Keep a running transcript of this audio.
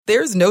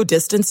There's no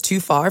distance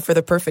too far for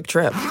the perfect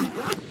trip.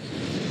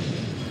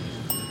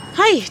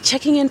 Hi,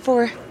 checking in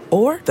for...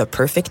 Or the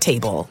perfect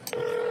table.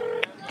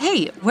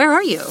 Hey, where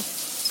are you?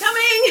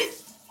 Coming!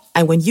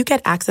 And when you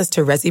get access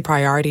to Resi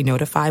Priority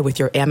Notify with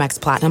your Amex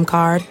Platinum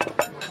card...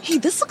 Hey,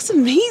 this looks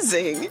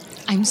amazing.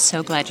 I'm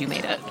so glad you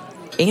made it.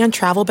 And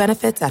travel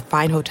benefits at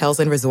fine hotels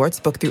and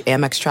resorts booked through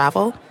Amex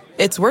Travel,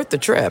 it's worth the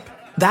trip.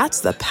 That's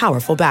the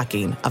powerful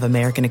backing of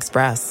American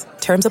Express.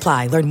 Terms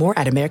apply. Learn more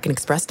at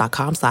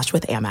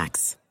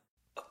americanexpress.com/withAmex.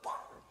 1,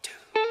 2,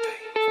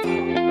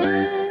 3, 4.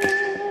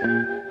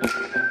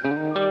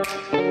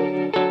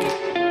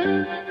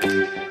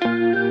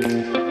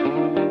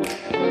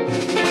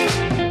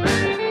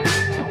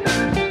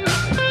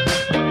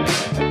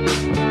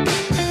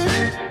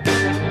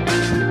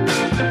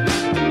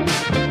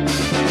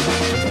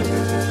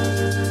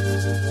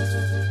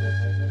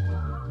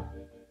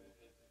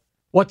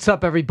 What's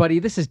up, everybody?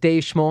 This is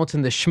Dave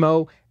Schmozone, the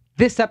Schmo.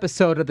 This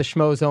episode of the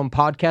Schmozone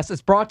podcast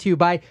is brought to you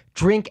by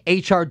Drink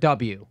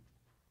HRW.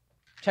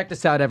 Check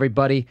this out,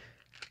 everybody.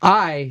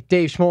 I,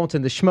 Dave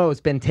Schmozone, the Schmo, has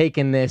been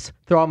taking this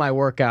through all my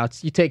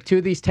workouts. You take 2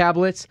 of these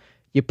tablets,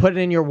 you put it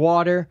in your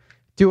water,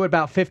 do it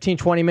about 15,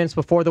 20 minutes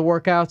before the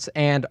workouts,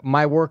 and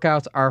my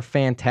workouts are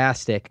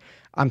fantastic.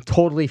 I'm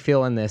totally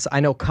feeling this. I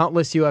know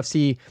countless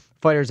UFC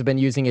fighters have been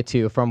using it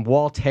too, from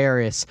Walt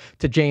Harris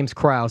to James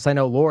Krause. I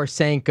know Laura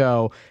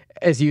Sanko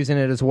is using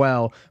it as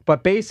well.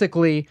 But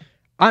basically,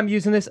 I'm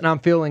using this and I'm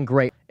feeling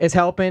great. It's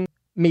helping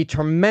me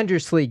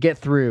tremendously get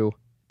through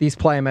these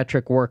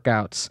plyometric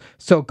workouts.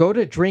 So go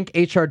to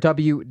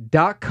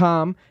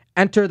drinkhrw.com,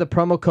 enter the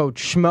promo code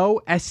SCHMO,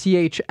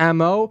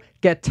 SCHMO,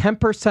 get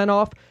 10%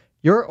 off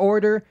your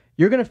order.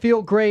 You're going to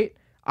feel great.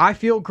 I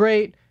feel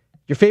great.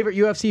 Your favorite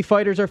UFC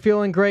fighters are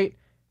feeling great.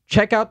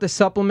 Check out the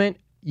supplement.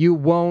 You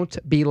won't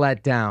be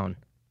let down.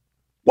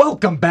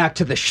 Welcome back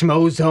to the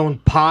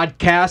Schmozone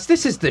podcast.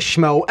 This is the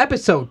Schmo,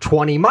 episode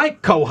 20. My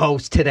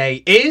co-host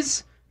today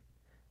is...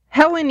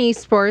 Helen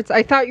Esports.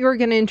 I thought you were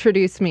going to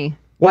introduce me.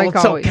 Well, like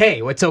it's always.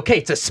 okay. It's okay.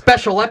 It's a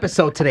special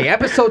episode today.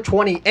 Episode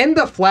 20, in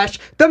the flesh,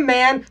 the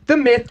man, the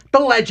myth, the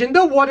legend,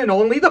 the one and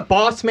only, the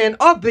boss man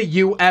of the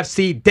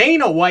UFC,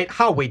 Dana White.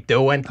 How we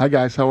doing? Hi,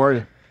 guys. How are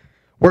you?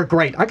 We're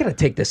great. I got to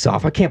take this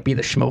off. I can't be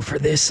the Schmo for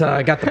this.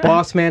 I got the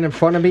boss man in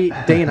front of me.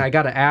 Dana, I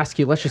got to ask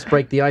you, let's just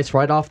break the ice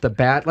right off the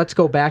bat. Let's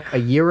go back a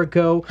year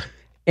ago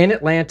in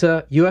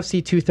Atlanta,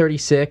 UFC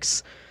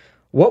 236.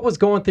 What was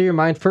going through your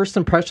mind? First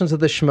impressions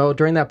of the Schmo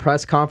during that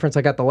press conference.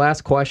 I got the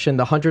last question,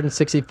 the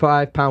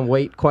 165-pound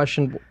weight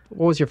question.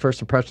 What was your first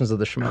impressions of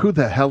the Schmo? Who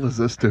the hell is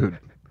this dude?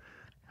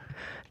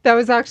 That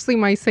was actually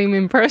my same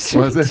impression.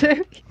 Was it?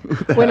 Too. Who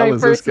the When hell I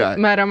is first this guy?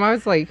 met him, I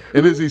was like,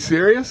 And is he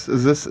serious?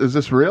 Is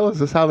this real? Is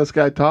this how this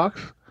guy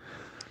talks?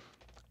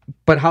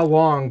 But how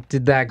long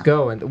did that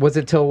go? And was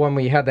it till when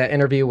we had that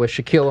interview with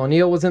Shaquille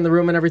O'Neal was in the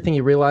room and everything,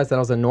 you realized that I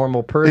was a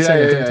normal person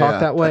and didn't talk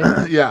that way?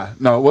 Yeah.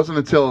 No, it wasn't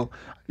until...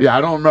 Yeah,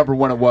 I don't remember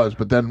when it was,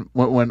 but then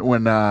when you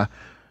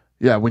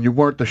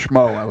weren't the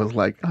Schmo, I was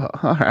like, oh,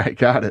 all right,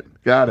 got it.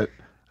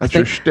 That's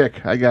your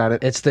shtick. I got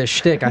it. It's the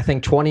shtick. I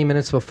think 20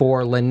 minutes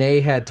before,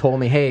 Lene had told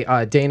me, hey,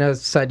 Dana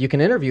said you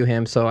can interview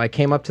him. So I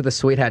came up to the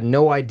suite, had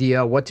no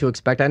idea what to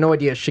expect. I had no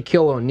idea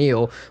Shaquille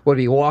O'Neal would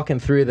be walking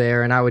through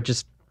there, and I would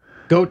just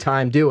go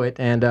time, do it.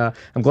 And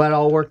I'm glad it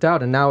all worked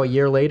out. And now a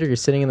year later, you're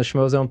sitting in the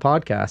Schmozone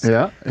podcast.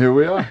 Yeah, here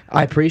we are.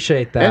 I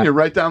appreciate that. And you're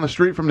right down the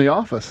street from the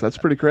office. That's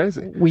pretty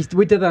crazy. We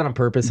did that on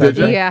purpose. Did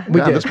you? Yeah. We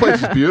did. This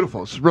place is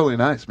beautiful. It's really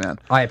nice, man.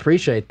 I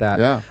appreciate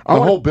that. Yeah,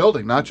 the whole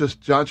building, not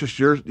just your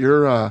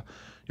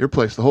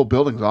place. The whole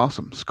building's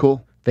awesome. It's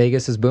cool.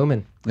 Vegas is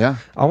booming. Yeah.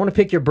 I want to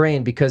pick your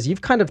brain because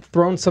you've kind of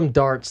thrown some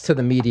darts to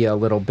the media a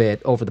little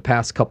bit over the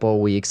past couple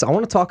of weeks. I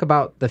want to talk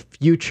about the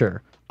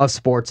future of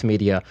sports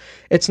media.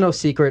 It's no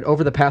secret,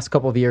 over the past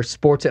couple of years,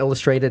 Sports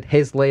Illustrated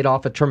has laid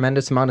off a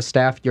tremendous amount of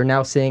staff. You're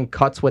now seeing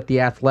cuts with The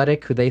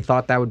Athletic, who they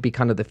thought that would be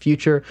kind of the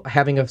future.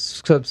 Having a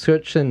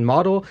subscription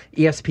model,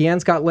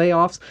 ESPN's got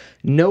layoffs.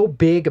 No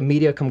big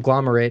media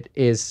conglomerate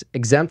is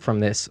exempt from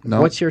this.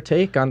 No. What's your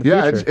take on the future?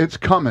 Yeah, it's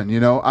coming.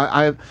 You know,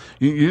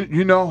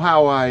 you know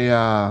how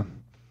I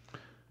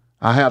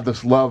have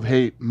this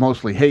love-hate,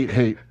 mostly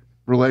hate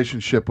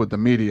relationship with the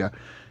media.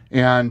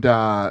 And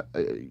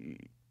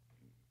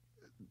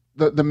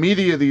the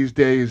media these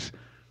days,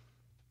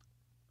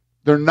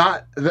 they're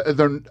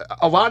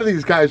a lot of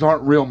these guys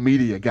aren't real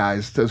media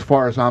guys as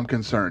far as I'm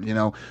concerned. You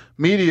know,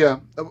 media,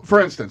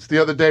 for instance,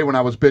 the other day when I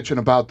was bitching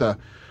about the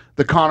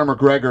Conor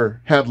McGregor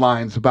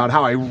headlines about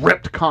how I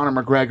ripped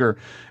Conor McGregor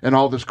and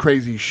all this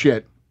crazy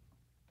shit.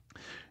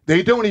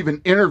 They don't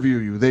even interview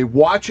you. They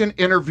watch an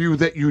interview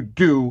that you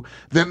do,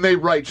 then they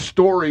write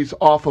stories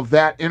off of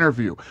that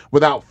interview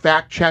without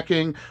fact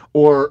checking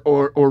or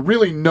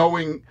really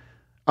knowing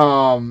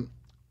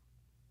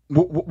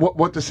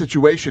what the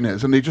situation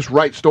is, and they just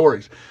write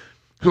stories.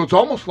 So it's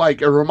almost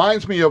like, it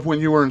reminds me of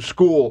when you were in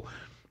school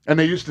and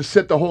they used to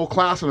sit the whole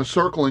class in a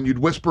circle and you'd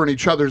whisper in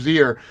each other's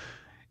ear,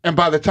 and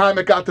by the time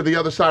it got to the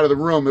other side of the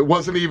room, it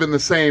wasn't even the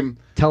same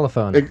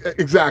telephone.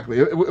 Exactly.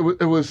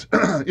 It was,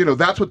 you know,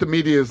 that's what the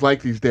media is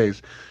like these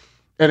days,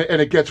 and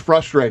it gets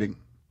frustrating.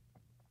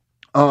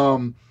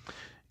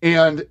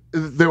 And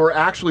there were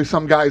actually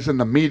some guys in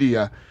the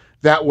media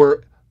that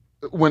were,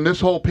 when this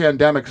whole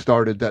pandemic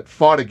started, that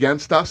fought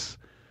against us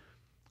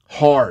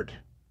hard.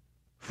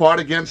 Fought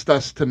against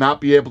us to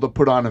not be able to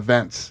put on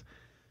events.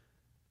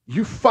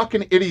 You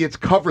fucking idiots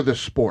cover this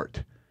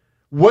sport.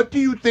 What do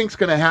you think's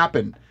going to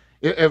happen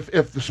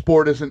if the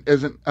sport isn't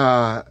if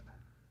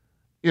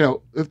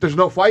there's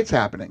no fights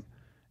happening?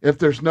 If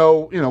there's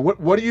no,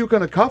 what are you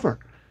going to cover?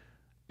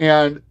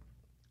 And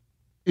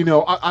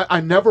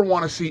I never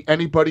want to see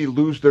anybody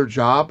lose their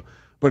job,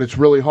 but it's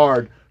really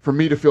hard for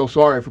me to feel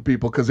sorry for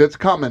people because it's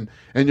coming,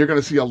 and you're going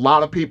to see a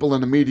lot of people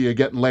in the media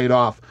getting laid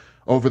off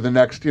over the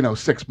next,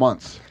 6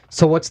 months.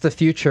 So what's the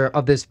future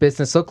of this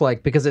business look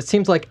like? Because it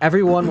seems like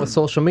everyone with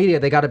social media,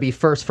 they got to be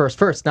first,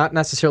 not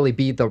necessarily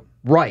be the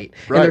right.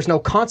 And there's no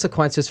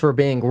consequences for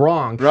being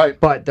wrong,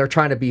 but they're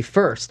trying to be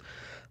first.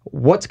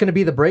 What's going to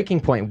be the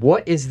breaking point?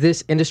 What is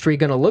this industry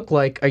going to look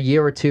like a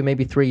year or two,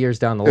 maybe 3 years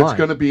down the line? It's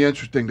going to be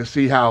interesting to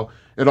see how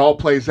it all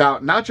plays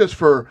out, not just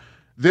for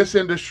this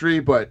industry,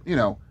 but,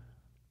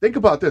 think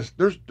about this.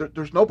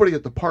 There's nobody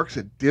at the parks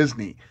at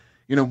Disney.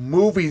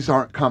 Movies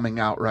aren't coming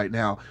out right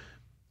now.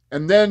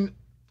 And then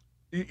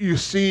you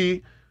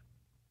see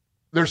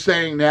they're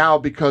saying now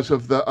because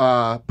of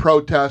the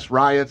protests,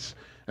 riots,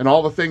 and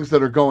all the things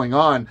that are going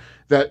on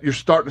that you're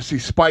starting to see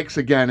spikes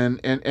again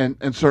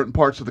in certain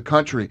parts of the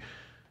country.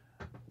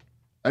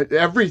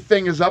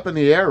 Everything is up in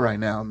the air right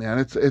now, man.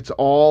 It's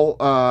all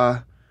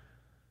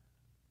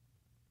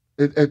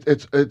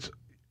it's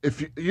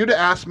if you'd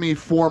asked me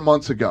 4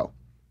 months ago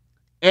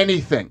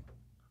anything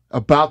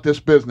about this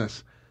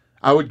business,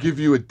 I would give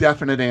you a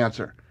definite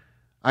answer.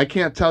 I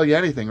can't tell you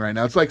anything right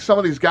now. It's like some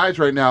of these guys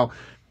right now,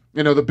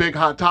 the big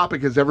hot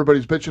topic is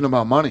everybody's bitching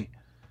about money.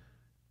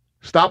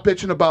 Stop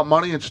bitching about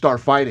money and start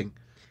fighting,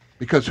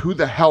 because who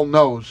the hell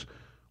knows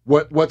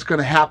what's going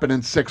to happen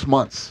in 6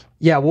 months.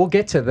 Yeah, we'll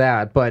get to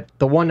that, but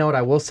the one note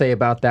I will say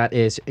about that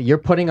is you're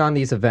putting on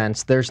these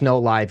events, there's no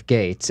live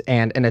gates,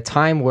 and in a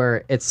time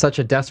where it's such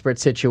a desperate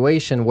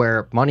situation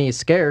where money is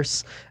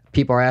scarce,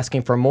 people are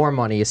asking for more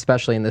money,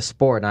 especially in this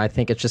sport, and I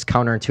think it's just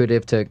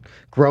counterintuitive to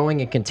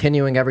growing and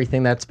continuing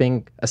everything that's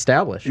being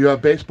established. You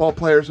have baseball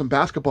players and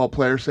basketball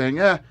players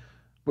saying,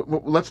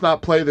 let's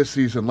not play this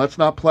season, let's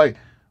not play.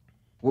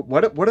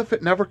 What if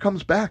it never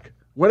comes back?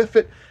 What if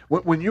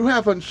when you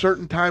have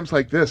uncertain times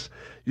like this,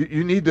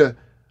 you need to,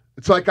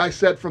 it's like I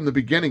said from the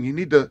beginning, you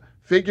need to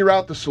figure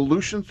out the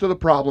solutions to the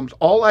problems.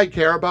 All I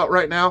care about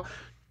right now,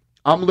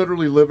 I'm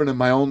literally living in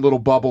my own little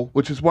bubble,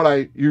 which is what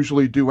I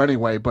usually do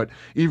anyway, but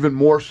even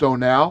more so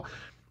now.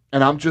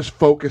 And I'm just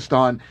focused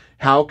on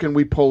how can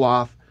we pull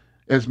off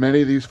as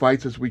many of these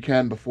fights as we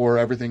can before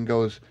everything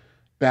goes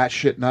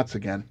batshit nuts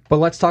again. But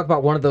let's talk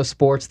about one of those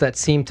sports that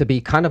seem to be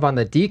kind of on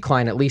the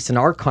decline, at least in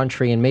our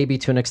country and maybe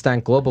to an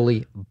extent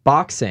globally,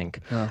 boxing.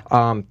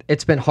 Yeah.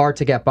 It's been hard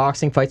to get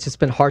boxing fights. It's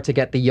been hard to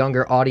get the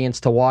younger audience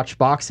to watch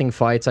boxing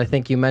fights. I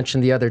think you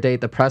mentioned the other day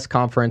at the press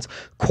conference,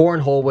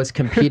 Cornhole was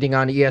competing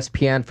on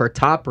ESPN for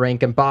Top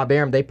Rank, and Bob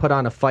Arum, they put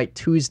on a fight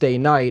Tuesday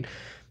night.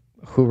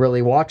 Who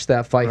really watched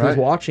that fight? Right. Who's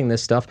watching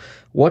this stuff?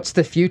 What's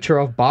the future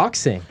of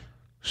boxing?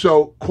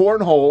 So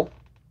Cornhole,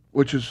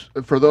 which is,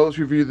 for those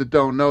of you that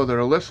don't know that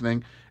are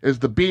listening, is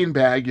the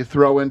beanbag you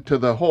throw into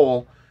the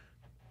hole,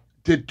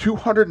 did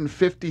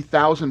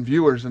 250,000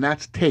 viewers, and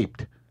that's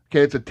taped.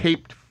 Okay, it's a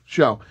taped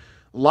show.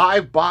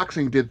 Live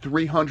boxing did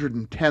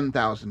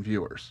 310,000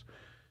 viewers.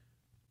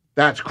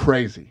 That's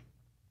crazy,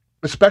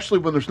 especially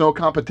when there's no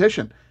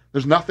competition.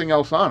 There's nothing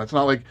else on. It's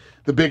not like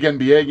the big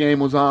NBA game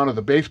was on, or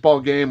the baseball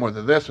game, or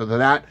the this or the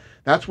that.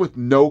 That's with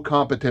no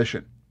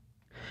competition.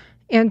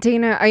 And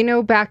Dana, I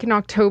know back in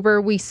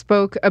October we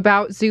spoke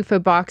about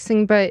Zuffa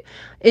boxing, but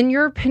in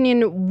your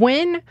opinion,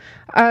 when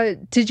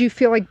did you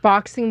feel like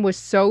boxing was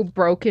so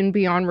broken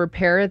beyond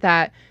repair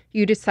that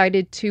you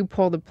decided to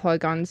pull the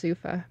plug on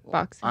Zuffa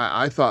boxing?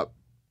 I thought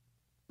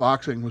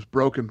boxing was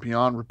broken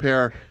beyond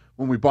repair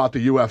when we bought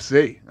the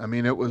UFC. I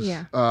mean, it was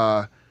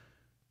a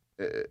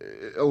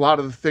lot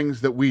of the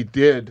things that we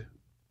did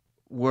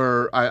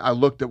were, I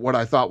looked at what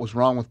I thought was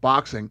wrong with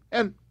boxing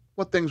and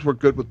what things were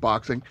good with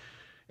boxing.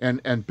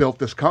 And built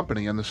this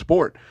company and the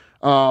sport.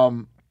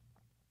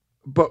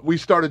 But we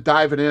started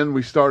diving in.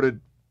 We started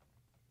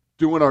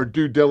doing our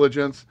due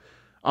diligence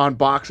on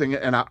boxing,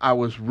 and I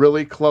was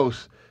really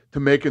close to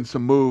making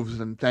some moves,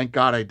 and thank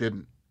God I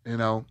didn't.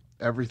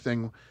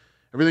 Everything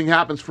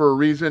happens for a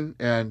reason,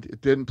 and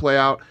it didn't play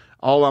out.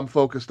 All I'm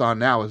focused on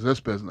now is this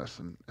business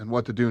and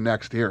what to do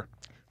next here.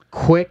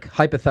 Quick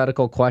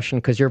hypothetical question,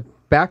 because your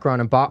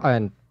background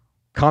in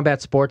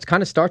combat sports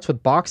kind of starts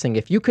with boxing.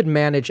 If you could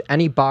manage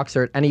any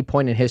boxer at any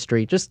point in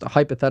history, just a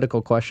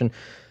hypothetical question,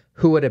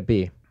 who would it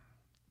be?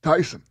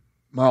 Tyson,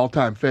 my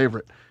all-time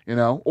favorite,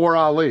 or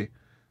Ali,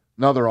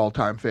 another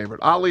all-time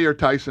favorite. Ali or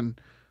Tyson,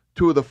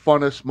 two of the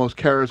funnest, most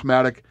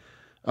charismatic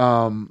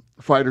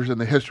fighters in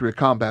the history of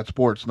combat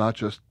sports, not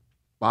just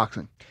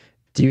boxing.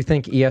 Do you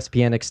think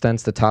ESPN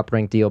extends the Top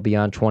Rank deal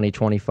beyond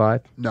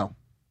 2025? No.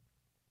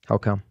 How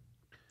come?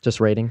 Just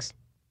ratings?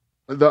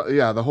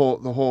 The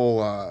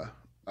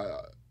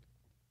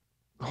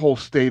whole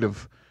state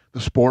of the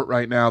sport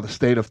right now, the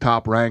state of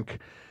Top Rank.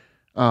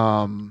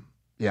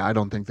 Yeah, I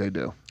don't think they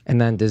do. And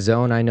then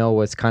DAZN, I know,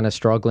 was kind of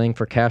struggling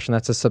for cash, and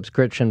that's a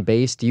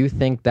subscription-based. Do you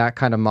think that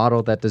kind of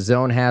model that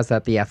DAZN has,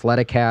 that The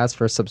Athletic has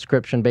for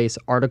subscription-based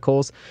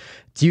articles,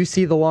 do you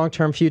see the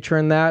long-term future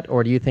in that,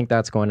 or do you think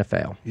that's going to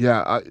fail?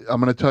 Yeah,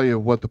 I'm going to tell you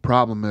what the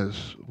problem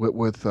is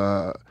with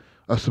a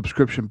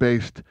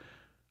subscription-based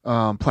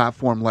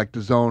platform like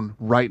DAZN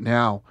right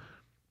now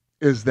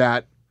is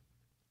that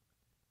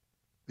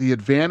the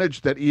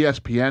advantage that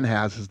ESPN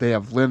has is they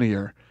have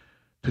linear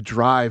to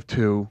drive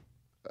to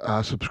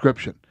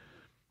subscription.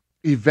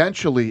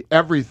 Eventually,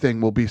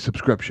 everything will be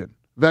subscription.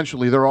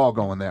 Eventually, they're all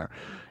going there.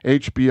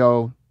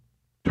 HBO,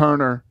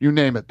 Turner, you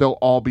name it, they'll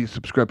all be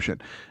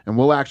subscription. And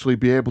we'll actually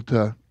be able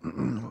to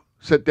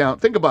sit down.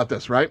 Think about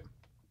this, right?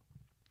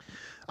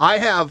 I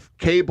have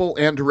cable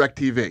and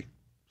DirecTV.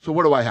 So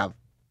what do I have?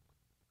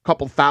 A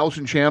couple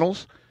thousand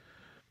channels?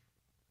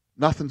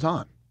 Nothing's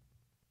on.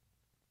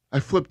 I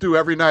flip through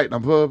every night, and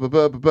I'm blah, blah,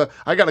 blah, blah, blah.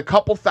 I got a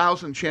couple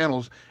thousand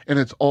channels, and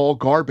it's all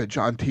garbage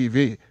on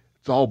TV.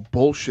 It's all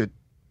bullshit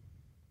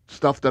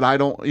stuff that I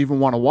don't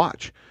even want to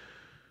watch.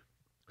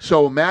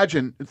 So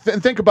imagine,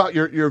 think about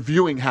your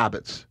viewing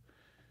habits.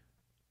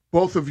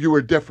 Both of you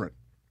are different,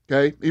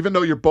 okay? Even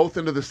though you're both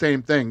into the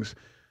same things,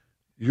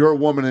 you're a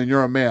woman and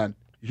you're a man,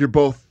 you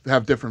both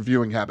have different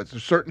viewing habits.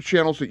 There's certain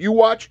channels that you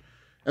watch,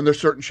 and there's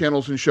certain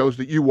channels and shows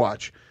that you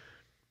watch.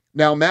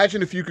 Now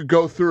imagine if you could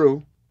go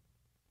through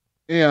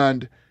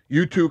and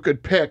you two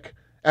could pick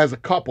as a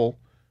couple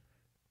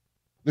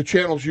the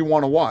channels you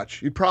want to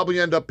watch. You'd probably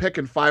end up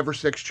picking 5 or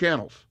 6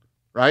 channels,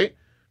 right?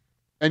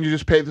 And you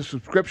just pay the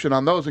subscription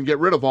on those and get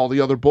rid of all the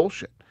other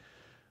bullshit.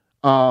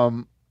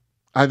 I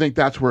think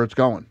that's where it's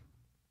going.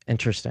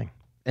 Interesting.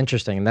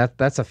 And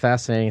that's a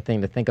fascinating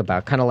thing to think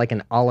about. Kind of like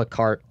an a la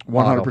carte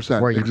model,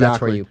 100%. where Exactly.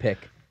 That's where you pick.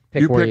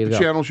 You where pick you the go.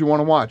 channels you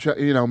want to watch.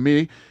 You know,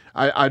 me,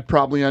 I'd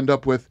probably end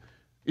up with,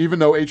 even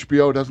though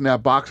HBO doesn't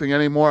have boxing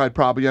anymore, I'd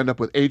probably end up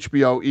with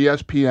HBO,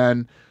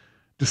 ESPN,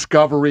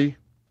 Discovery,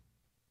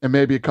 and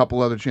maybe a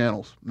couple other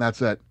channels. And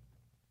that's it.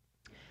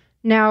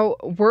 Now,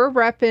 we're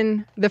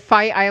repping the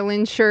Fight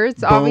Island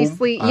shirts. Boom.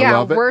 Obviously, I yeah,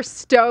 love it. we're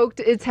stoked.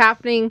 It's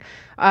happening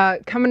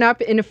coming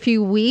up in a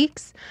few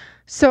weeks.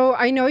 So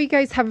I know you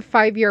guys have a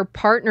 5-year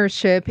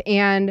partnership,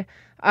 and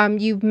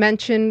you've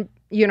mentioned,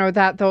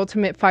 that The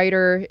Ultimate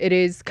Fighter, it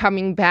is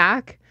coming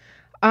back.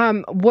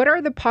 What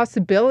are the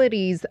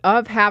possibilities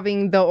of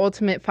having The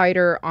Ultimate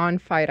Fighter on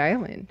Fight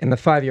Island? And the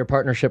 5-year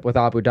partnership with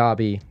Abu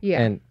Dhabi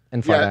and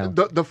Fight Island.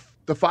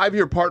 The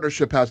 5-year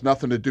partnership has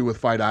nothing to do with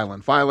Fight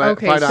Island. Fight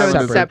Okay, Fight so Island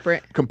it's is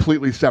separate. a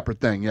completely separate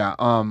thing. Yeah.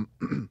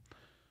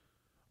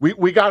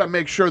 We got to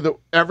make sure that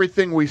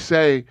everything we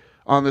say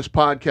on this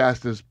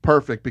podcast is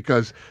perfect,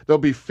 because there'll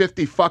be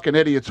 50 fucking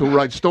idiots who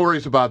write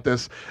stories about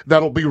this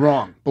that'll be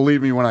wrong.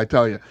 Believe me when I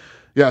tell you.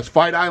 Yes,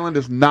 Fight Island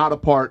is not a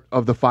part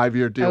of the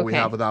 5-year deal we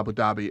have with Abu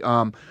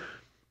Dhabi.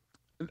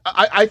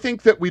 I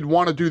think that we'd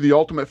want to do the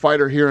Ultimate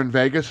Fighter here in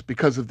Vegas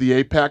because of the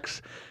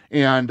Apex,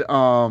 and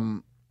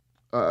the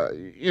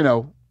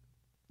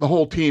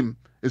whole team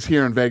is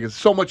here in Vegas.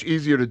 So much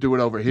easier to do it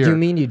over here. You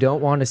mean you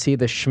don't want to see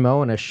the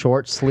Schmo in a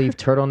short sleeve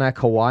turtleneck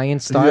Hawaiian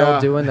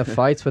style doing the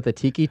fights with a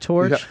tiki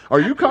torch? Yeah. Are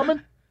you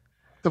coming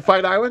to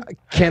Fight Island?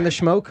 Can the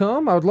Schmo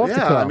come? I would love to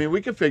come. Yeah, I mean,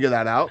 we can figure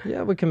that out.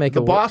 Yeah, we can make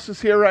The it boss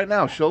is here right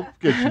now. She'll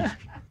get you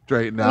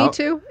straightened out. Me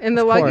too, in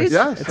the Of course. luggage?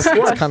 Yes, It's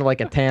kind of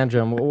like a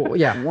tandem.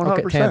 Yeah, 100%.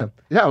 okay, tandem.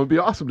 Yeah, it would be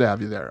awesome to have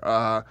you there.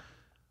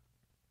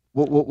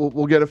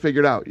 We'll get it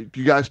figured out.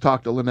 You guys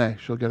talk to Lene.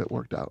 She'll get it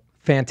worked out.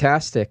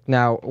 Fantastic.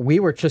 Now,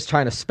 we were just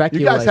trying to speculate.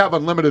 You guys have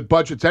unlimited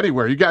budgets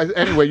anywhere. You guys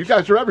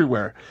are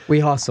everywhere. We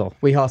hustle.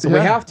 We Yeah.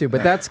 have to.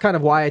 But that's kind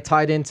of why I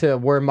tied into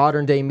where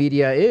modern day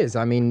media is.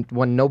 I mean,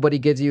 when nobody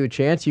gives you a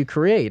chance, you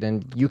create.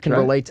 And you can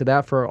relate to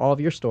that for all of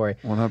your story.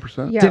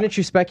 100%. Yeah. Didn't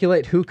you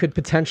speculate who could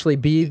potentially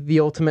be the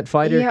Ultimate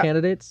Fighter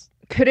candidates?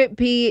 Could it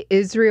be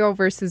Israel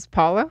versus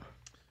Paulo?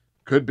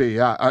 Could be,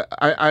 yeah.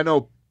 I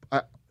know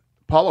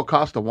Paulo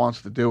Costa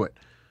wants to do it.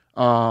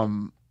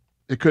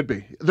 It could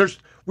be.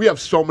 We have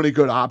so many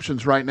good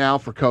options right now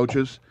for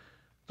coaches.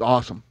 It's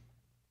awesome.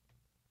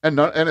 And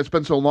it's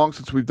been so long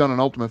since we've done an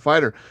Ultimate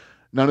Fighter.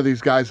 None of these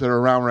guys that are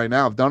around right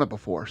now have done it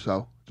before,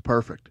 so it's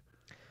perfect.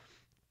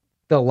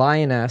 The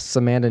Lioness,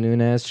 Amanda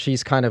Nunes,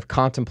 she's kind of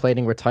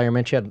contemplating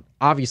retirement.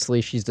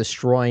 She's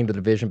destroying the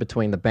division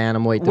between the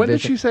bantamweight division. When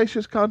did she say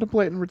she's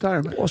contemplating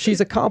retirement? Well,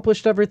 she's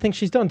accomplished everything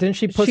she's done. Didn't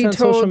she post on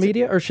social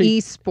media? Or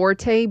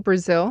Esporte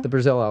Brazil. The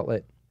Brazil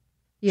outlet.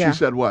 Yeah. She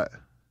said what?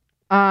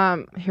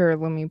 Here,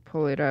 let me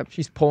pull it up.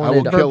 She's I pulling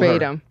will it kill her.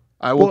 verbatim.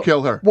 I will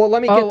kill her. Well,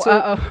 let me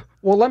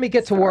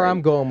get to where Sorry.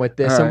 I'm going with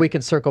this, All and right. we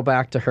can circle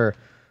back to her.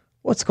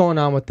 What's going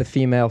on with the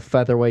female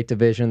featherweight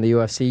division in the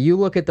UFC? You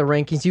look at the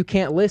rankings, you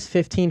can't list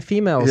 15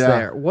 females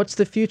there. What's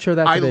the future of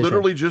that division? I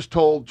literally just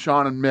told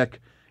Sean and Mick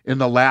in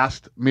the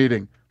last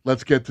meeting,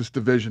 let's get this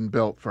division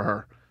built for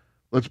her.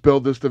 Let's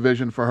build this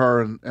division for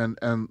her,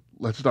 and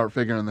let's start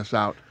figuring this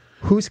out.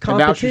 Who's And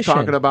competition? now she's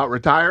talking about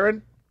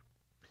retiring.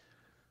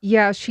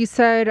 Yeah, she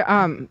said,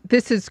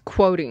 this is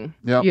quoting,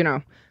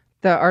 Yep.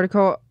 the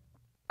article.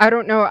 I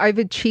don't know. I've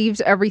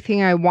achieved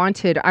everything I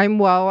wanted. I'm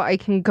well. I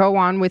can go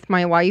on with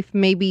my life,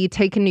 maybe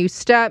take a new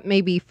step,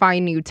 maybe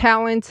find new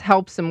talents,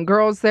 help some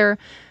girls there,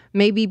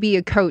 maybe be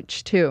a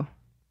coach too.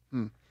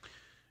 You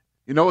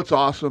know what's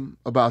awesome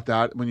about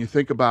that? When you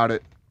think about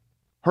it,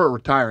 her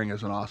retiring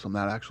isn't awesome.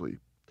 That actually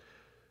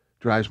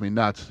drives me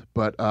nuts.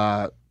 But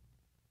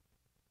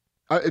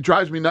it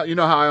drives me nuts. You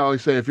know how I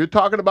always say, if you're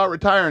talking about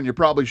retiring, you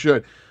probably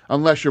should,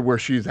 unless you're where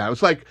she's at.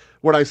 It's like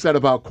what I said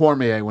about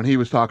Cormier when he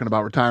was talking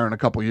about retiring a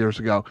couple years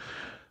ago.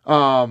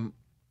 You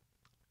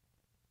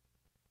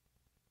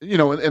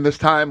know, in this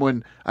time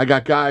when I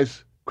got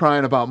guys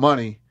crying about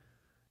money,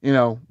 you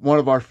know, one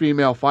of our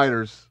female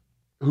fighters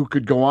who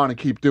could go on and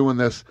keep doing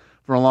this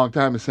for a long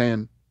time is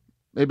saying,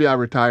 maybe I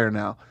retire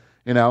now.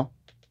 You know,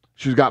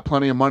 she's got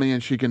plenty of money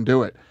and she can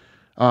do it.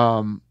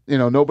 You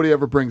know, nobody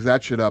ever brings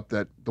that shit up,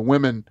 that the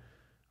women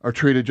are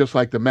treated just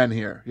like the men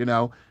here. You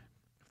know,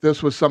 if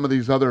this was some of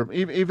these other,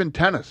 even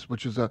tennis,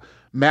 which is a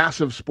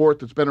massive sport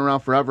that's been around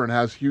forever and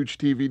has huge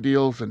TV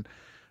deals. And,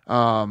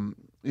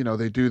 you know,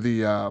 they do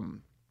the,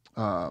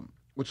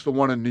 what's the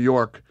one in New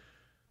York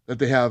that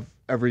they have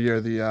every year?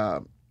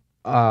 The,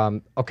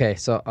 okay.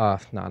 So,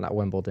 no, not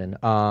Wimbledon.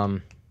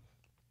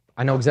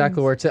 I know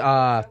exactly where it's,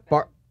 oh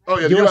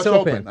yeah, the U.S.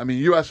 Open. I mean,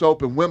 U.S.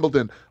 Open,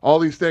 Wimbledon, all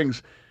these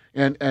things.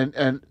 And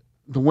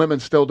the women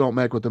still don't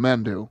make what the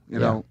men do. You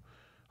know,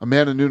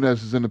 Amanda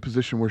Nunes is in a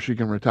position where she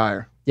can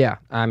retire. Yeah,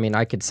 I mean,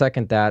 I could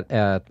second that.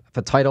 If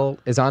a title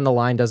is on the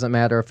line, doesn't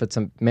matter if it's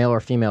a male or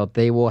female,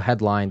 they will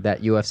headline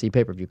that UFC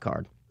pay-per-view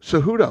card.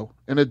 Cejudo,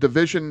 in a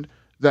division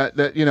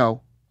that you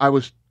know, I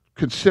was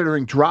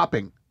considering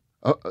dropping,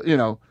 you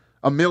know,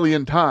 a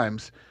million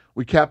times.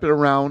 We kept it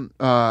around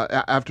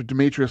after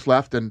Demetrius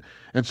left and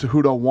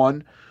Cejudo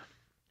won,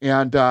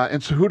 and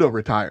Cejudo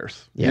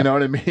retires. Yeah. You know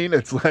what I mean?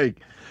 It's like,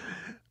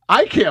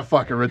 I can't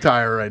fucking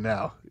retire right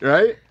now,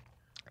 right?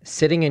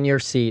 Sitting in your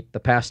seat the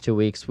past 2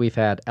 weeks, we've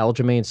had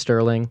Aljamain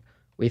Sterling,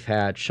 we've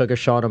had Sugar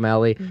Sean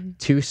O'Malley,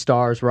 2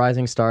 stars,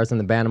 rising stars in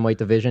the bantamweight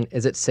division.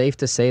 Is it safe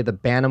to say the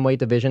bantamweight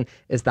division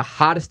is the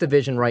hottest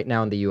division right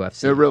now in the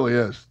UFC? It really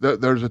is.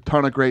 There's a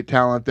ton of great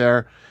talent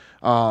there,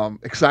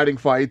 exciting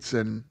fights,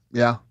 and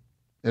yeah,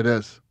 it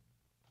is.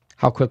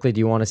 How quickly do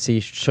you want to see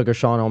Sugar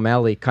Sean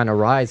O'Malley kind of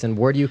rise, and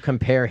where do you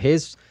compare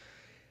his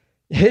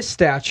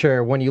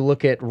stature when you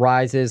look at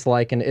rises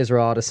like an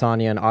Israel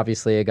Adesanya and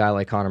obviously a guy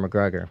like Conor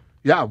McGregor?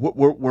 Yeah,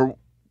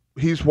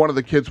 he's one of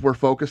the kids we're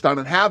focused on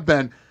and have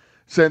been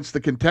since the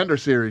Contender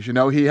Series. You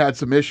know, he had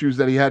some issues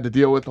that he had to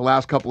deal with the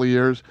last couple of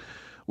years,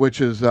 which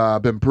has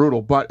been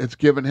brutal, but it's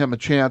given him a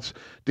chance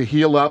to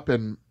heal up,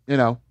 and, you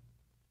know,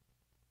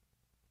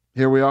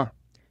 here we are.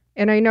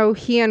 And I know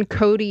he and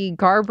Cody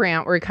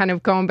Garbrandt were kind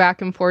of going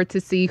back and forth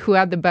to see who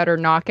had the better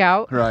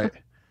knockout. Right.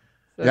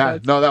 Yeah,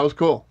 no, that was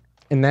cool.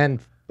 And then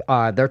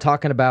they're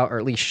talking about, or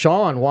at least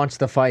Sean wants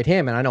to fight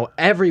him. And I know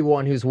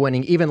everyone who's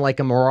winning, even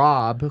like a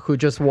Marab who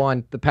just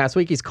won the past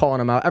week, he's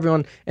calling him out.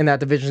 Everyone in that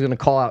division is going to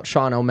call out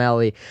Sean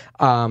O'Malley.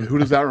 Who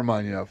does that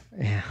remind you of?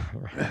 Yeah,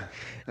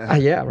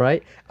 right. Yeah,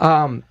 right.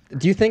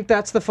 Do you think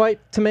that's the fight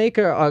to make,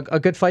 or a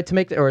good fight to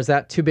make, or is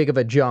that too big of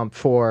a jump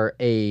for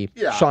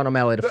Sean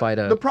O'Malley to fight?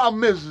 The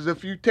problem is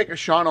if you take a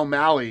Sean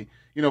O'Malley,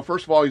 you know,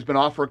 first of all, he's been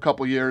off for a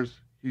couple years.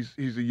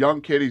 He's a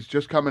young kid. He's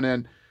just coming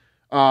in.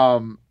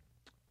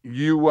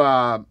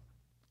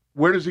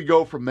 Where does he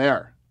go from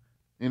there?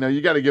 You know, you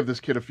got to give this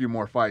kid a few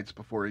more fights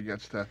before he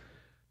gets to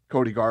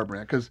Cody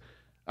Garbrandt, because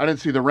I didn't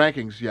see the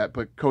rankings yet,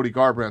 but Cody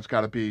Garbrandt's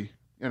got to be,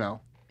 you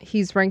know.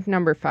 He's ranked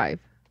number 5.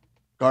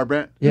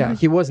 Garbrandt? Yeah,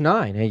 he was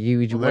 9. He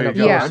went up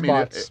Yeah. I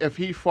mean, if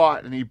he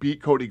fought and he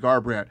beat Cody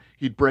Garbrandt,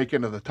 he'd break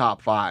into the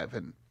top 5,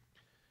 and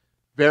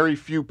very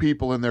few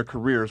people in their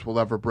careers will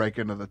ever break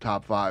into the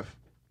top 5.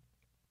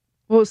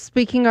 Well,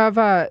 speaking of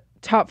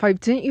top 5,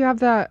 didn't you have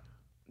the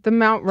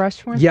Mount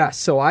Rushmore? Yes,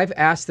 so I've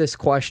asked this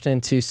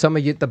question to some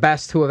of you, the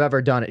best who have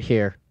ever done it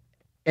here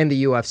in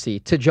the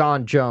UFC, to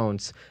John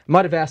Jones.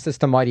 Might have asked this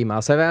to Mighty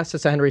Mouse. I've asked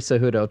this to Henry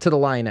Cejudo, to the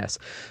Lioness.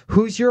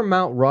 Who's your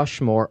Mount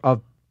Rushmore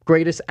of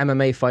greatest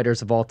MMA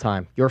fighters of all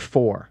time? Your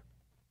 4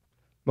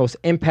 most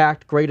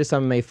impact, greatest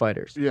MMA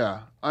fighters.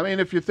 Yeah, I mean,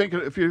 if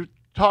you're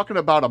talking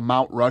about a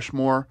Mount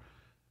Rushmore,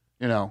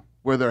 you know,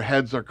 where their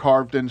heads are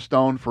carved in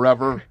stone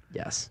forever.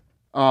 Yes.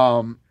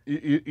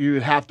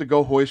 You'd have to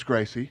go Royce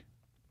Gracie.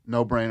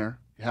 No brainer.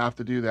 You have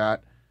to do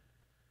that.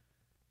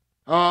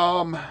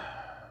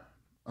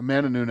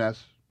 Amanda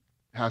Nunes.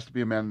 Has to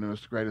be Amanda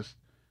Nunes, the greatest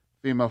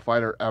female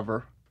fighter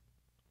ever.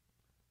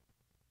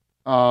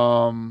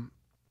 The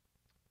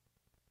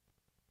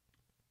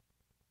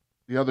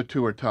other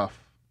 2 are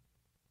tough.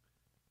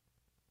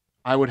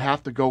 I would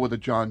have to go with a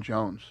John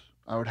Jones.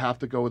 The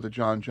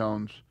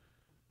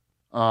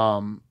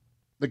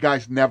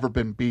guy's never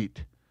been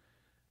beat.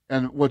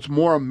 And what's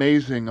more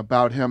amazing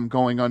about him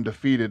going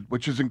undefeated,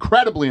 which is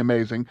incredibly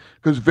amazing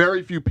because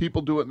very few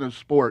people do it in this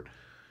sport,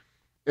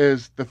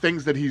 is the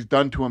things that he's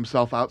done to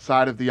himself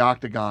outside of the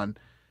octagon,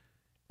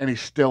 and he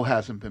still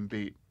hasn't been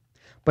beat.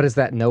 But is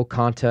that no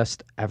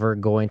contest ever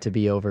going to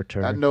be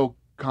overturned? That no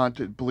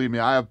contest, believe me,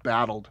 I have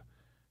battled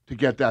to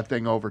get that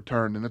thing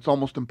overturned, and it's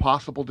almost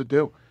impossible to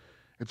do.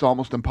 It's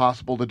almost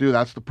impossible to do.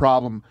 That's the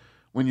problem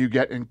when you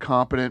get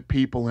incompetent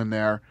people in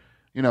there.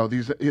 You know,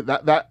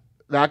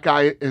 that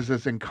guy is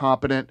as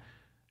incompetent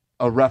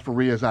a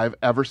referee as I've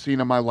ever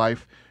seen in my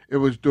life. It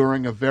was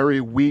during a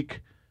very weak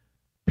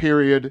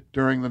period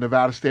during the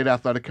Nevada State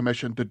Athletic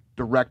Commission. The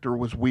director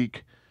was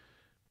weak,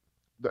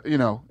 you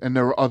know, and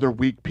there were other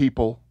weak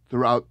people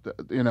throughout,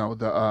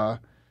 the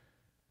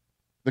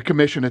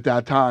commission at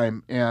that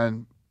time.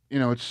 And, you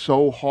know, it's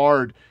so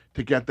hard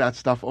to get that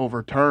stuff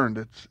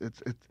overturned.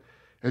 It's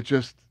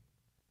just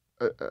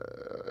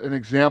an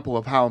example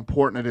of how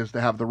important it is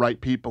to have the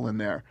right people in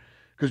there.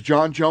 Because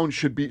John Jones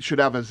should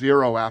have a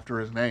 0 after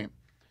his name.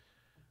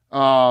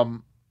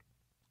 And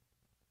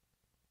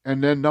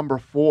then number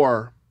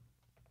 4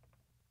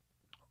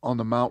 on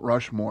the Mount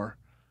Rushmore.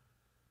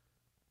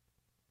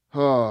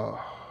 I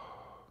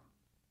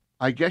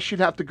guess you'd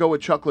have to go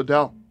with Chuck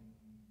Liddell.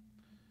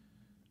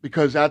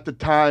 Because at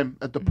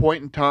the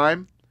point in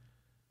time,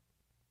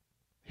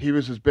 he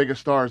was as big a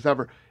star as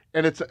ever.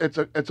 And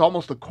it's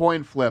almost a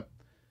coin flip.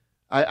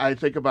 I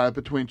think about it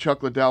between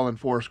Chuck Liddell and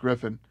Forrest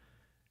Griffin.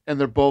 And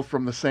they're both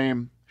from the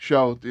same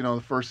show, you know,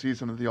 the first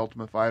season of The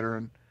Ultimate Fighter.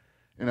 And,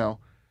 you know,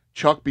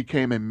 Chuck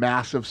became a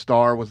massive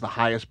star, was the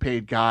highest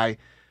paid guy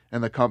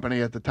in the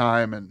company at the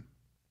time, and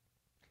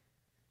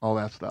all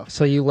that stuff.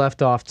 So you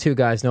left off 2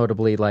 guys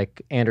notably,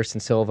 like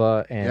Anderson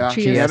Silva and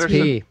GSP.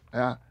 Anderson,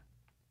 yeah.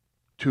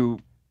 Two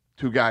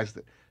guys.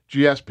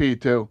 GSP,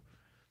 too.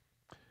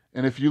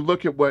 And if you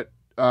look at what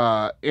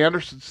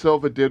Anderson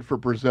Silva did for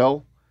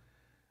Brazil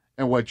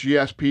and what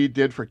GSP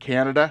did for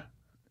Canada,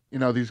 you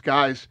know, these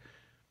guys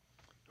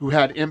who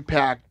had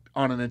impact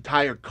on an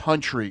entire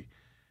country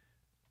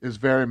is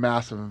very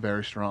massive and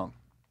very strong.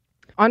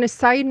 On a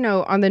side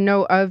note, on the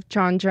note of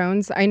John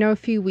Jones, I know a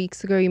few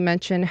weeks ago you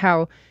mentioned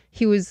how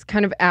he was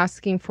kind of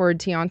asking for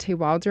Deontay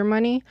Wilder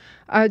money.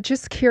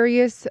 Just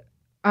curious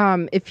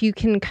if you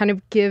can kind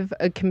of give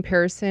a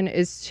comparison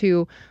as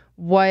to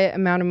what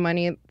amount of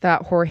money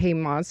that Jorge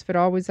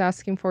Masvidal was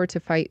asking for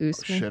to fight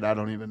Usman. Oh, shit, I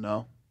don't even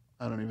know.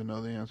 I don't even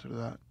know the answer to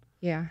that.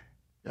 Yeah.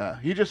 Yeah,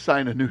 he just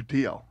signed a new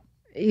deal.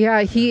 Yeah,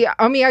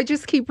 I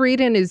just keep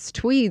reading his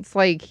tweets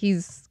like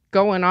he's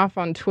going off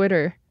on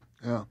Twitter.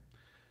 Yeah.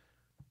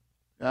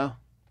 Yeah.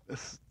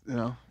 It's, you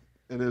know,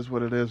 it is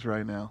what it is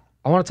right now.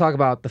 I want to talk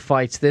about the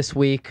fights this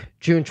week.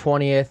 June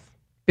 20th,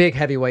 big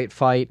heavyweight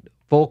fight.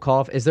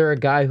 Volkov. Is there a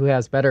guy who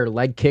has better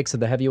leg kicks in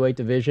the heavyweight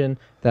division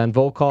than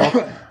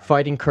Volkov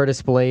fighting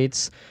Curtis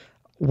Blades?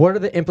 What are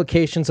the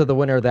implications of the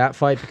winner of that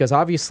fight? Because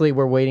obviously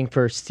we're waiting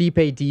for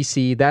Stipe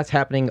DC. That's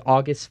happening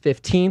August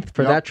 15th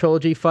for that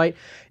trilogy fight.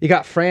 You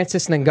got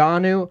Francis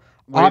Ngannou,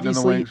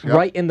 obviously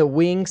right in the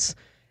wings.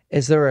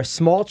 Is there a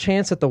small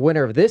chance that the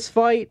winner of this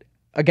fight,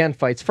 again,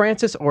 fights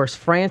Francis, or is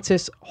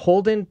Francis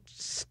holding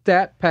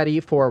Stat Petty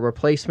for a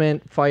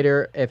replacement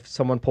fighter if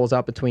someone pulls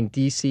out between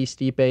DC,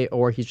 Stipe,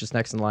 or he's just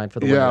next in line for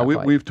the winner of that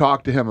fight? We've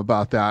talked to him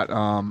about that.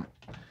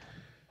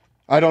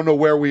 I don't know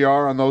where we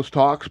are on those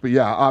talks, but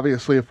yeah,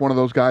 obviously, if one of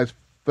those guys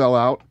fell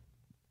out,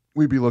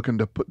 we'd be looking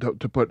to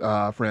put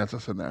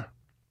Francis in there.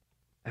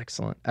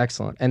 Excellent.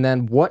 And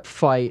then what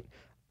fight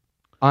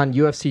on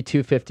UFC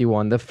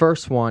 251, the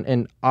first one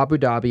in Abu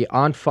Dhabi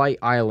on Fight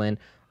Island,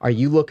 are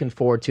you looking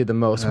forward to the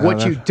most?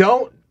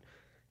 Now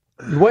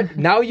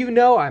you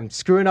know. I'm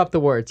screwing up the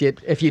words.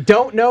 If you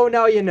don't know,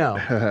 now you know.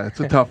 It's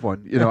a tough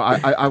one. You know,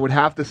 I would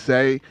have to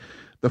say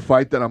the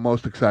fight that I'm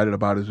most excited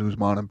about is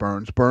Usman and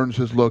Burns. Burns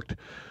has looked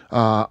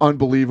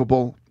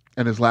unbelievable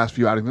in his last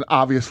few outings. And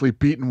obviously,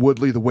 beating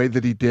Woodley the way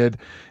that he did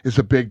is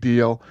a big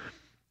deal.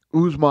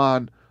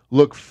 Usman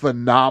looked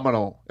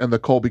phenomenal in the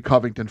Colby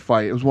Covington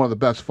fight. It was one of the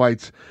best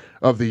fights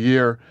of the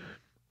year.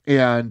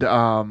 And,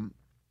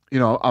 you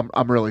know,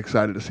 I'm really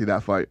excited to see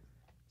that fight.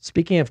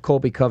 Speaking of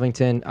Colby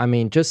Covington, I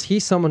mean,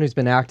 he's someone who's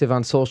been active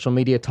on social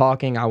media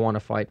talking, I want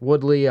to fight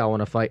Woodley, I want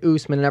to fight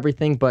Usman and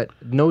everything, but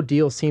no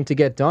deals seem to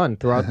get done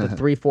throughout the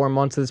 3-4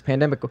 months of this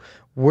pandemic.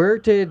 Where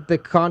did the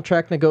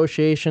contract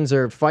negotiations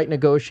or fight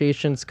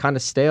negotiations kind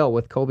of stale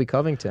with Colby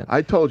Covington?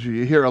 I told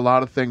you hear a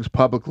lot of things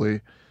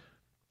publicly,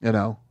 you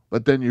know,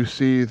 but then you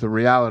see the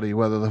reality,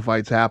 whether the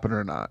fights happen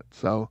or not.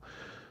 So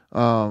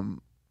you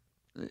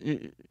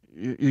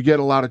get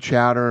a lot of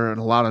chatter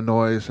and a lot of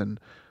noise, and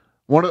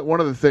one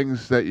of the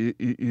things that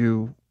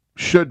you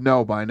should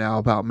know by now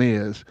about me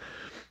is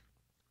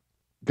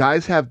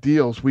guys have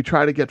deals. We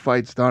try to get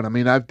fights done. I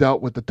mean, I've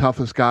dealt with the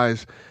toughest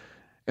guys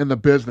in the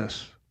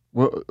business,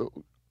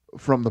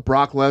 from the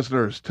Brock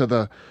Lesnar's to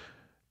the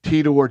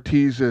Tito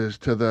Ortiz's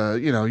to the,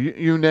 you know,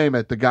 you name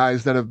it, the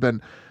guys that have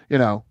been, you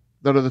know,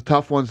 that are the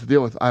tough ones to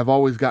deal with. I've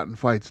always gotten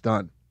fights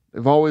done.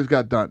 They've always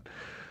got done.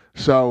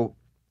 So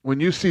when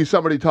you see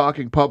somebody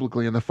talking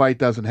publicly and the fight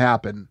doesn't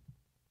happen,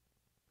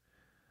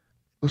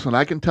 listen,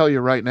 I can tell you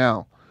right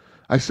now,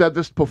 I said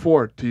this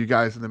before to you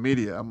guys in the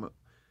media.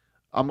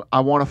 I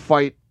want to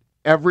fight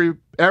every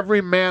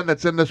man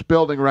that's in this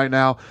building right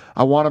now.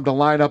 I want them to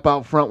line up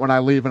out front when I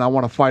leave, and I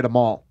want to fight them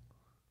all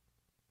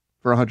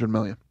for $100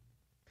 million.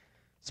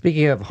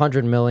 Speaking of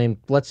 100 million,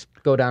 let's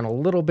go down a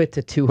little bit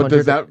to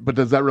 200. But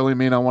does that really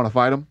mean I want to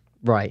fight him?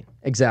 Right,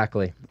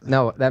 exactly.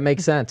 No, that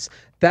makes sense.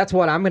 That's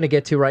what I'm going to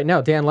get to right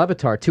now. Dan Le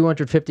Batard,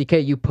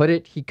 $250K. You put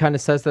it. He kind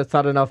of says that's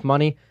not enough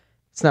money.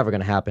 It's never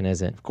going to happen,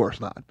 is it? Of course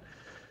not.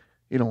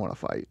 You don't want to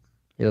fight.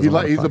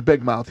 He's a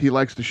big mouth. He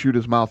likes to shoot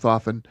his mouth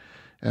off and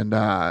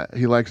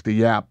he likes to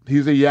yap.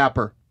 He's a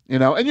yapper, you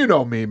know. And you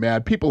know me,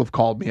 man. People have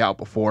called me out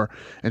before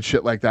and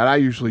shit like that. I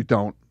usually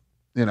don't,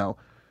 you know.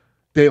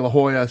 De La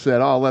Hoya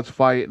said, "Oh, let's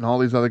fight," and all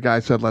these other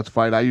guys said, "Let's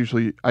fight." I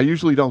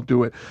usually don't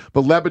do it,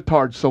 but Le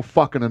Batard's so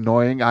fucking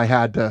annoying. I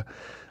had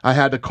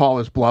to call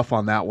his bluff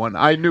on that one.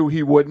 I knew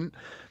he wouldn't.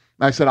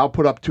 I said, "I'll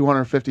put up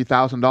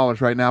 $250,000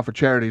 right now for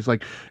charity." He's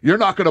like, "You're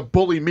not going to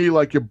bully me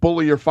like you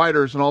bully your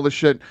fighters and all this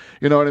shit."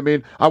 You know what I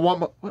mean?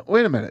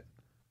 Wait a minute,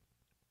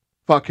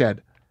 fuckhead.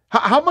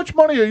 How much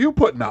money are you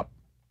putting up?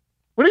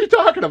 What are you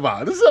talking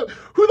about? Who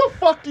the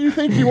fuck do you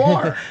think you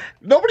are?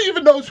 Nobody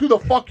even knows who the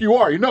fuck you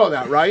are. You know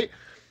that, right?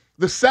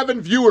 The 7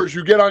 viewers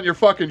you get on your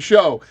fucking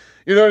show.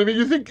 You know what I mean?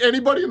 You think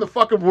anybody in the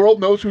fucking world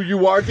knows who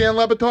you are, Dan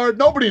Le Batard?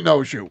 Nobody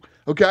knows you,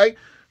 okay?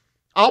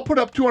 I'll put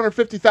up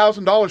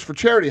 $250,000 for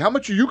charity. How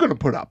much are you going to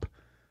put up?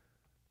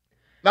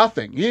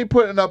 Nothing. He ain't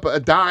putting up a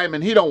dime,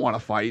 and he don't want to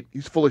fight.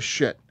 He's full of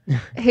shit.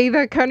 Hey,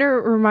 that kind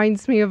of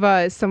reminds me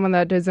of someone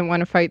that doesn't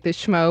want to fight the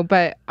schmo,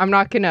 but I'm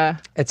not going to.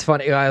 It's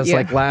funny. I was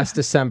like last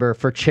December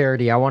for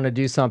charity, I want to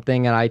do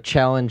something, and I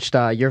challenged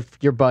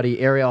your buddy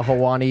Ariel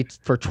Helwani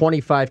for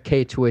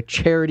 $25K to a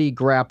charity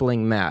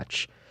grappling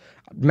match.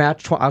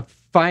 I'll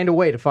find a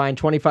way to find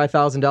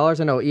 $25,000.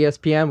 I know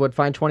ESPN would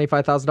find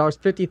 $25,000,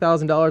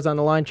 $50,000 on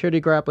the line, charity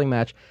grappling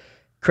match.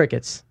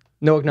 Crickets.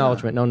 No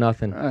acknowledgement, no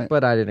nothing. Right.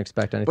 But I didn't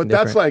expect anything But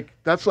different.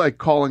 that's like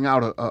calling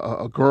out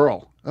a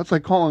girl. That's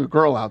like calling a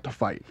girl out to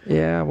fight.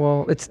 Yeah,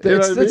 well,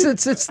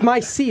 it's my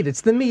seat.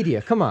 It's the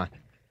media. Come on.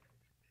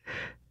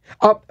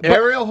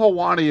 Ariel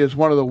Helwani is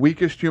one of the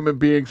weakest human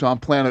beings on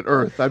planet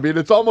Earth. I mean,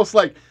 it's almost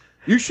like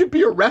you should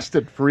be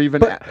arrested for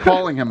even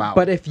calling him out.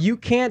 But if you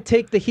can't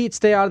take the heat,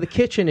 stay out of the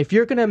kitchen. If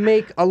you're going to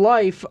make a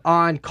life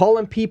on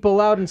calling people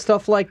out and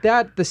stuff like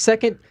that, the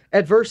second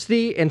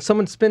adversity and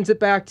someone spins it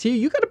back to you,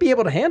 you got to be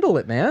able to handle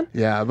it, man.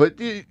 Yeah, but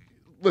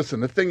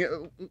listen,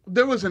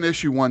 there was an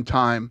issue one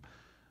time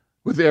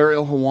with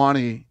Ariel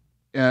Helwani.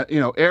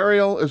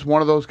 Ariel is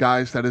one of those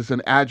guys that is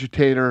an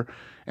agitator,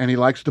 and he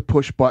likes to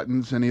push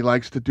buttons, and he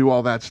likes to do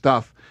all that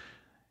stuff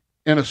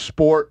in a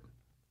sport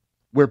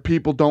where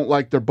people don't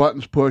like their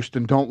buttons pushed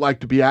and don't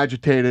like to be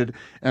agitated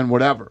and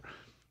whatever.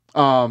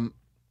 My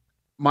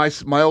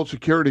old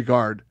security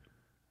guard,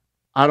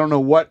 I don't know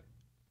what,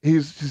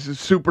 he's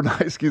super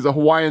nice. He's a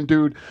Hawaiian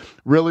dude,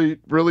 really,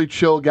 really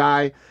chill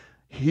guy.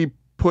 He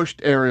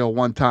pushed Ariel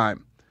one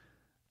time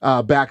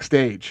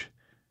backstage,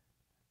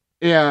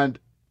 and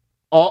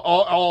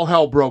all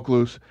hell broke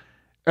loose.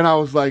 And I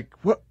was like,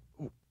 "What,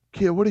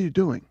 kid? What are you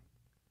doing?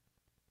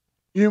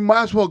 You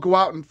might as well go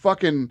out and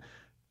fucking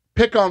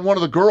pick on one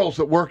of the girls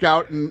that work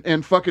out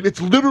and fucking."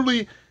 It's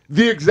literally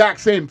the exact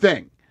same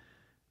thing.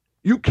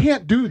 You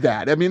can't do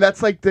that. I mean,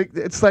 that's like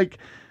it's like,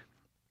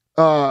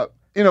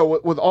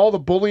 with all the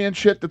bullying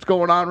shit that's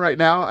going on right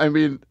now. I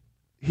mean,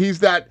 he's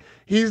that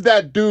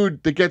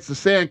dude that gets the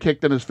sand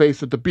kicked in his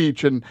face at the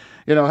beach and,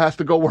 has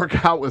to go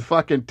work out with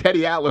fucking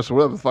Teddy Atlas or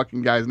whatever the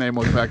fucking guy's name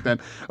was back then,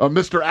 or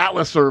Mr.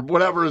 Atlas or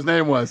whatever his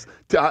name was.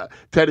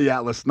 Teddy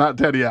Atlas, not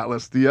Teddy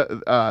Atlas. You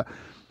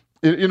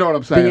know what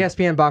I'm saying? The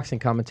ESPN boxing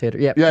commentator.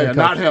 Yep. Yeah,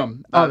 not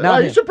him. Not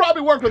him. You should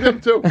probably work with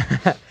him too.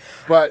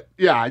 But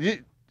yeah,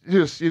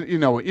 you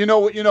know what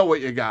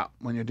you got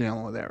when you're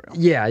dealing with Ariel.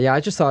 Yeah. I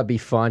just thought it'd be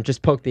fun.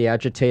 Just poke the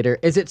agitator.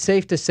 Is it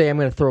safe to say, I'm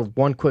going to throw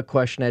one quick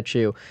question at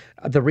you.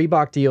 The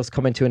Reebok deal's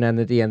coming to an end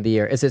at the end of the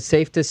year. Is it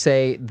safe to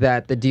say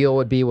that the deal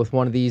would be with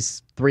one of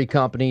these 3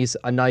 companies,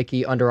 a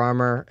Nike, Under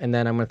Armour, and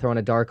then I'm going to throw in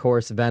a dark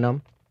horse,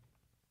 Venom,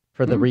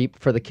 for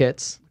the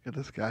kits? Look at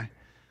this guy.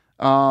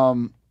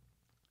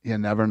 You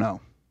never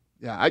know.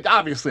 Yeah, I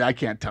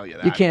can't tell you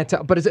that. You can't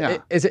tell, but is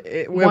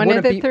it one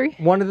of the 3?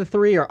 One of the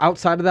 3, or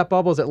outside of that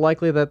bubble, is it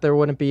likely that there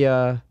wouldn't be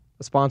a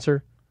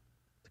sponsor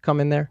to come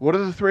in there? What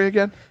are the 3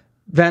 again?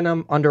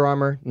 Venom, Under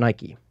Armour,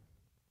 Nike.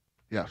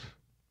 Yes.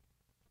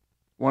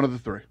 One of the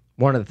 3.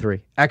 One of the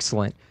 3.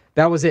 Excellent.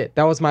 That was it.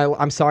 That was my.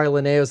 I'm sorry,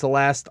 Linnea, was the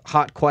last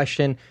hot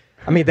question.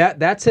 I mean,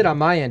 that's it on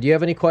my end. Do you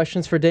have any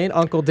questions for Dana,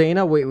 Uncle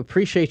Dana? We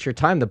appreciate your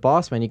time, the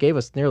boss man. You gave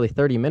us nearly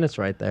 30 minutes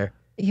right there.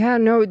 Yeah,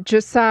 no,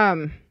 just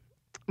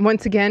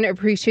once again,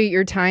 appreciate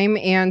your time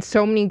and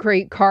so many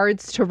great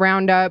cards to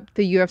round up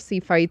the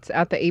UFC fights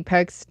at the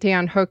Apex.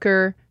 Dan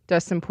Hooker,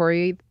 Dustin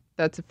Poirier.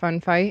 That's a fun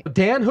fight.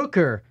 Dan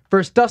Hooker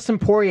versus Dustin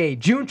Poirier,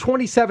 June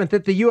 27th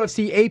at the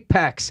UFC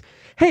Apex.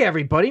 Hey,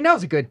 everybody,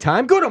 now's a good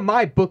time. Go to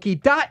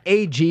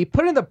mybookie.ag,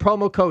 put in the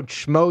promo code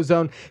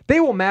Schmozone. They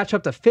will match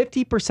up to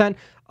 50%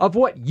 of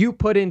what you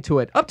put into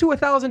it, up to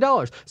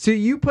 $1,000. So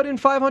you put in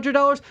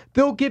 $500,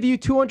 they'll give you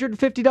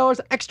 $250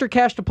 extra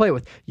cash to play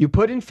with. You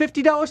put in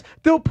 $50,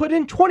 they'll put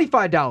in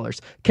 $25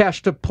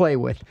 cash to play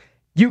with.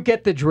 You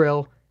get the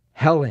drill.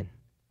 Helen,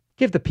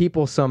 Give the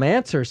people some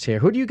answers here.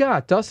 Who do you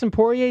got? Dustin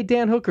Poirier,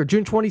 Dan Hooker,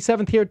 June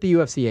 27th here at the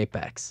UFC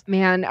Apex.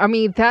 Man, I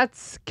mean,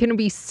 that's going to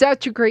be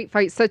such a great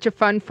fight, such a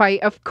fun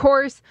fight. Of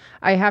course,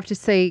 I have to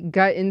say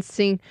gut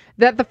instinct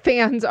that the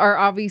fans are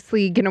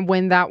obviously going to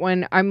win that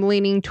one. I'm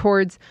leaning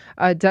towards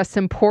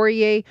Dustin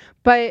Poirier,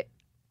 but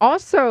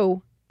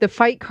also the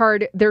fight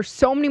card, there's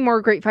so many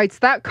more great fights.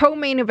 That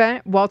co-main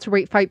event,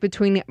 welterweight fight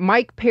between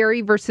Mike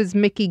Perry versus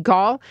Mickey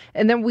Gall.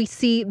 And then we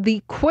see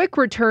the quick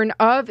return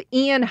of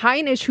Ian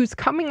Heinisch, who's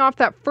coming off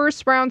that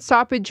first round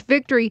stoppage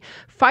victory,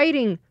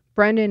 fighting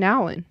Brendan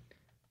Allen.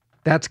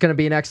 That's going to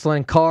be an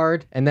excellent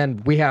card. And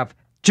then we have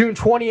June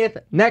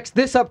 20th next,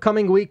 this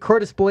upcoming week,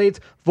 Curtis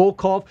Blades,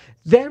 Volkov.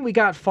 Then we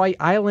got Fight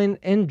Island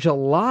in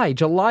July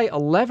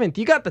 11th.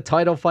 You got the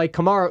title fight,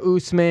 Kamaru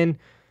Usman,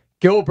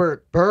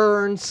 Gilbert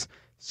Burns.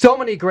 So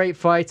many great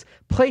fights.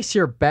 Place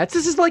your bets.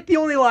 This is like the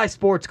only live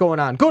sports going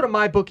on. Go to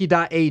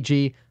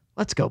mybookie.ag.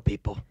 Let's go,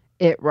 people.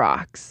 It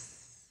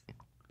rocks.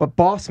 But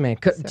boss man,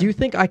 do you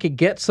think I could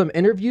get some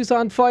interviews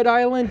on Fight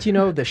Island? You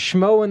know, the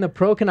Schmo and the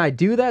Pro. Can I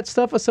do that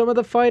stuff with some of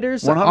the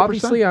fighters? 100%.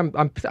 Obviously,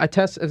 I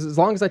test as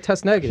long as I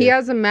test negative. He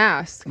has a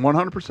mask.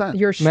 100%.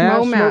 Your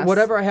Schmo mask.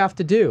 Whatever I have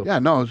to do. Yeah,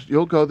 no,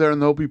 you'll go there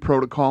and there'll be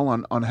protocol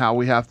on how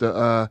we have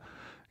to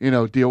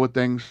deal with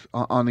things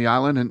on the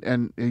island,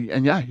 and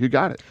yeah, you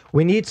got it.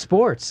 We need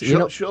sports.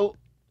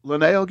 Lene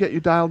will get you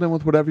dialed in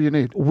with whatever you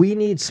need. We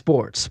need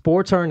sports.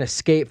 Sports are an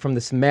escape from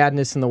this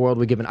madness in the world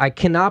we live in. I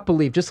cannot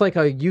believe, just like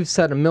you've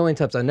said a million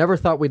times, I never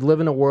thought we'd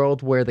live in a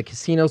world where the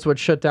casinos would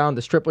shut down,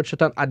 the strip would shut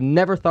down. I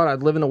never thought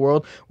I'd live in a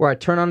world where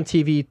I'd turn on the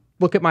TV,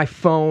 look at my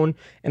phone,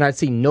 and I'd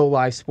see no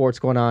live sports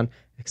going on,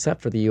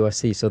 except for the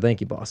UFC. So thank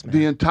you, boss man.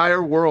 The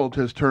entire world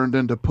has turned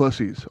into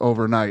pussies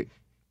overnight.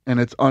 And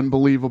it's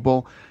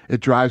unbelievable. It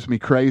drives me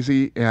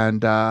crazy,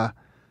 and I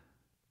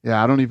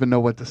don't even know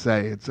what to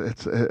say.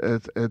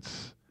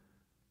 It's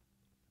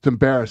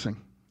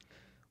embarrassing.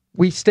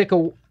 We stick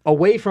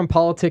away from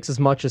politics as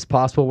much as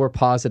possible. We're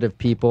positive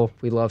people.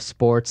 We love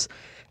sports.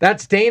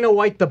 That's Dana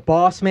White, the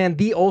boss man,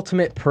 the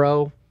ultimate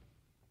pro.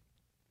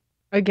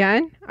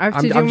 Again, I'm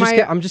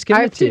just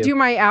giving it to you. do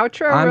my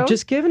outro. I'm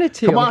just giving it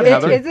to you. Come on,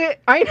 Heather. Is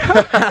it? I know.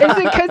 Is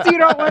it because you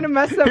don't want to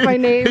mess up my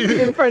name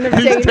in front of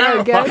Dana terrified.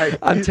 again?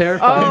 I'm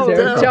terrified. Oh,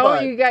 terrified.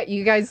 don't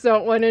you guys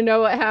don't want to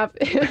know what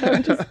happened?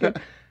 I'm just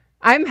kidding.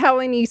 I'm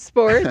Helen E.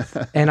 Sports.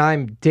 And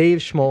I'm Dave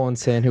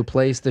Schmolenson, who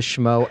plays the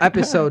Schmo.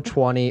 Episode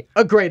 20,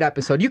 a great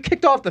episode. You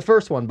kicked off the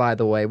first one, by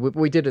the way.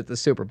 We did it at the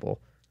Super Bowl.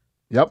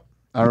 Yep,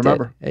 I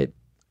remember.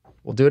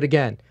 We'll do it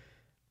again.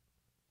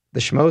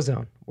 The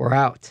Schmozone. We're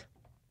out.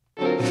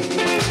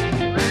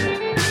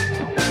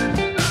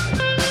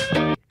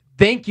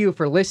 Thank you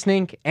for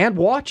listening and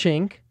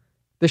watching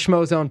the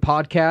Schmozone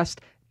podcast.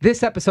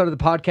 This episode of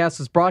the podcast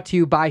was brought to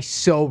you by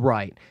So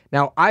Right.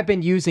 Now, I've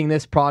been using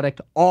this product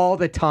all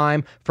the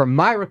time for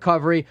my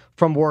recovery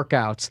from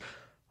workouts.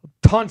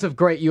 Tons of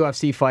great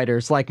UFC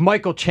fighters like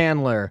Michael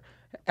Chandler,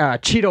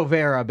 Cheeto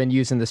Vera have been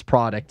using this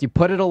product. You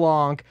put it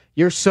along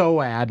your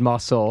psoas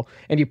muscle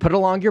and you put it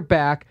along your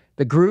back.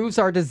 The grooves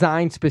are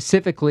designed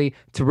specifically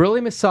to really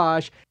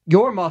massage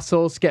your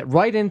muscles, get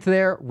right into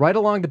there, right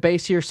along the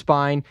base of your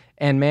spine.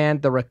 And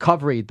man, the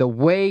recovery, the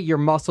way your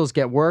muscles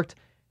get worked,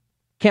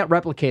 can't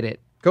replicate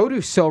it. Go to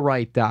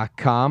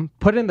SoRight.com,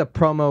 put in the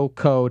promo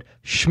code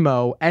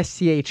SCHMO,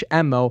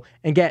 SCHMO,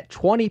 and get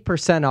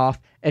 20% off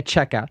at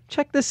checkout.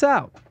 Check this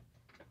out.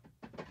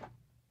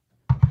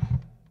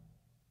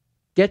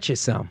 Get you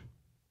some.